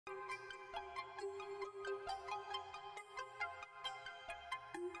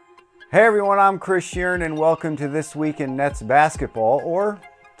Hey everyone, I'm Chris Shearn and welcome to This Week in Nets Basketball, or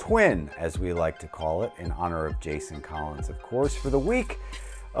Twin as we like to call it, in honor of Jason Collins, of course, for the week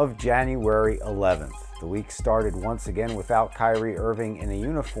of January 11th. The week started once again without Kyrie Irving in a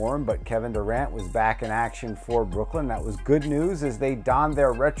uniform, but Kevin Durant was back in action for Brooklyn. That was good news as they donned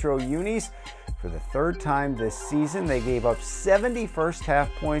their retro unis for the third time this season. They gave up 70 first half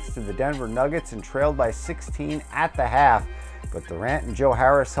points to the Denver Nuggets and trailed by 16 at the half. But Durant and Joe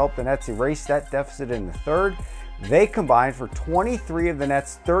Harris helped the Nets erase that deficit in the third. They combined for 23 of the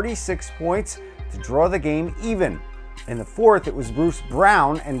Nets' 36 points to draw the game even. In the fourth, it was Bruce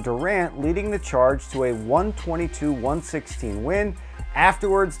Brown and Durant leading the charge to a 122-116 win.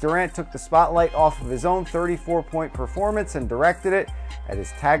 Afterwards, Durant took the spotlight off of his own 34-point performance and directed it at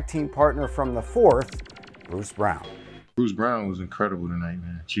his tag team partner from the fourth, Bruce Brown. Bruce Brown was incredible tonight,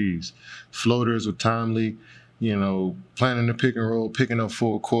 man. Jeez. Floaters were timely. Planning the pick and roll, picking up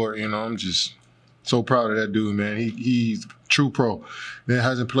full court. I'm just so proud of that dude, man. He's true pro. That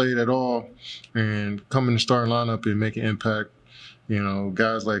hasn't played at all, and coming to starting lineup and making impact.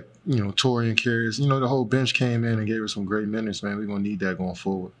 Guys like Torian Carriers. The whole bench came in and gave us some great minutes, man. We're gonna need that going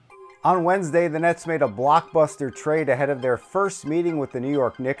forward. On Wednesday, the Nets made a blockbuster trade ahead of their first meeting with the New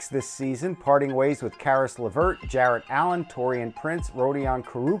York Knicks this season, parting ways with Karis LeVert, Jarrett Allen, Taurean Prince, Rodion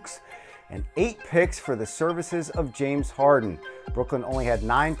Kurucs, and 8 picks for the services of James Harden. Brooklyn only had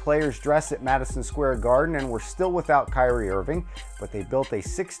 9 players dressed at Madison Square Garden and were still without Kyrie Irving, but they built a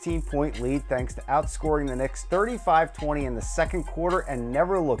 16-point lead thanks to outscoring the Knicks 35-20 in the second quarter and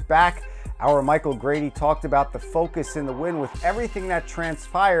never looked back. Our Michael Grady talked about the focus in the win with everything that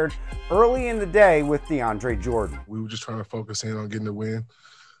transpired early in the day with DeAndre Jordan. We were just trying to focus in on getting the win,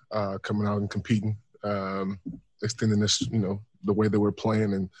 coming out and competing, extending this, the way that we're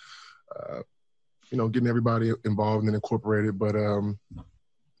playing and getting everybody involved and incorporated. But, it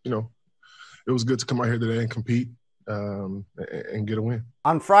was good to come out here today and compete and get a win.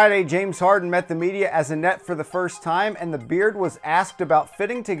 On Friday, James Harden met the media as a Net for the first time, and the Beard was asked about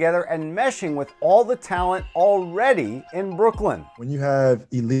fitting together and meshing with all the talent already in Brooklyn. When you have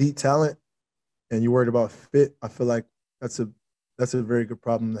elite talent and you're worried about fit, I feel like that's a very good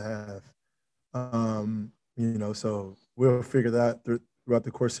problem to have. So we'll figure that throughout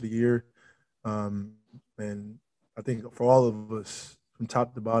the course of the year. And I think for all of us, from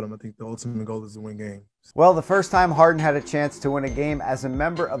top to bottom, I think the ultimate goal is to win games. Well, the first time Harden had a chance to win a game as a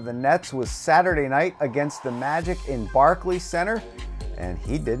member of the Nets was Saturday night against the Magic in Barclays Center, and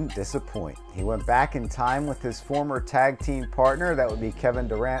he didn't disappoint. He went back in time with his former tag team partner, that would be Kevin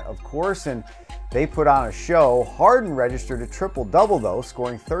Durant, of course, and they put on a show. Harden registered a triple-double, though,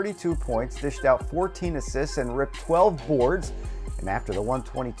 scoring 32 points, dished out 14 assists, and ripped 12 boards. And after the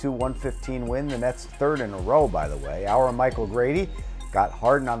 122-115 win, the Nets' third in a row, by the way, our Michael Grady got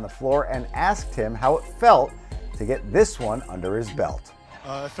Harden on the floor and asked him how it felt to get this one under his belt.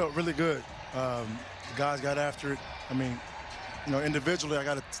 It felt really good. The guys got after it. I mean, individually, I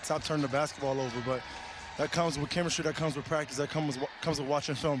got to stop turning the basketball over, but that comes with chemistry, that comes with practice, that comes with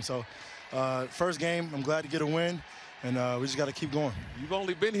watching film. So, first game, I'm glad to get a win. And we just got to keep going. You've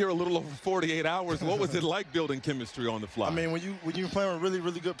only been here a little over 48 hours. What was it like building chemistry on the fly? I mean, when you're playing with really,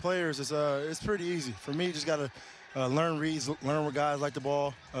 really good players, it's pretty easy. For me, you just got to learn reads, learn where guys like the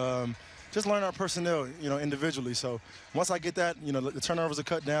ball, just learn our personnel, individually. So once I get that, the turnovers are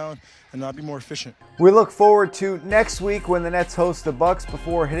cut down, and I'll be more efficient. We look forward to next week when the Nets host the Bucks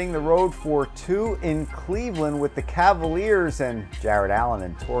before hitting the road for 2 in Cleveland with the Cavaliers and Jarrett Allen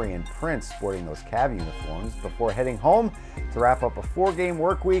and Taurean Prince sporting those Cav uniforms before heading home to wrap up a 4-game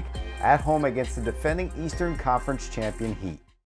work week at home against the defending Eastern Conference champion Heat.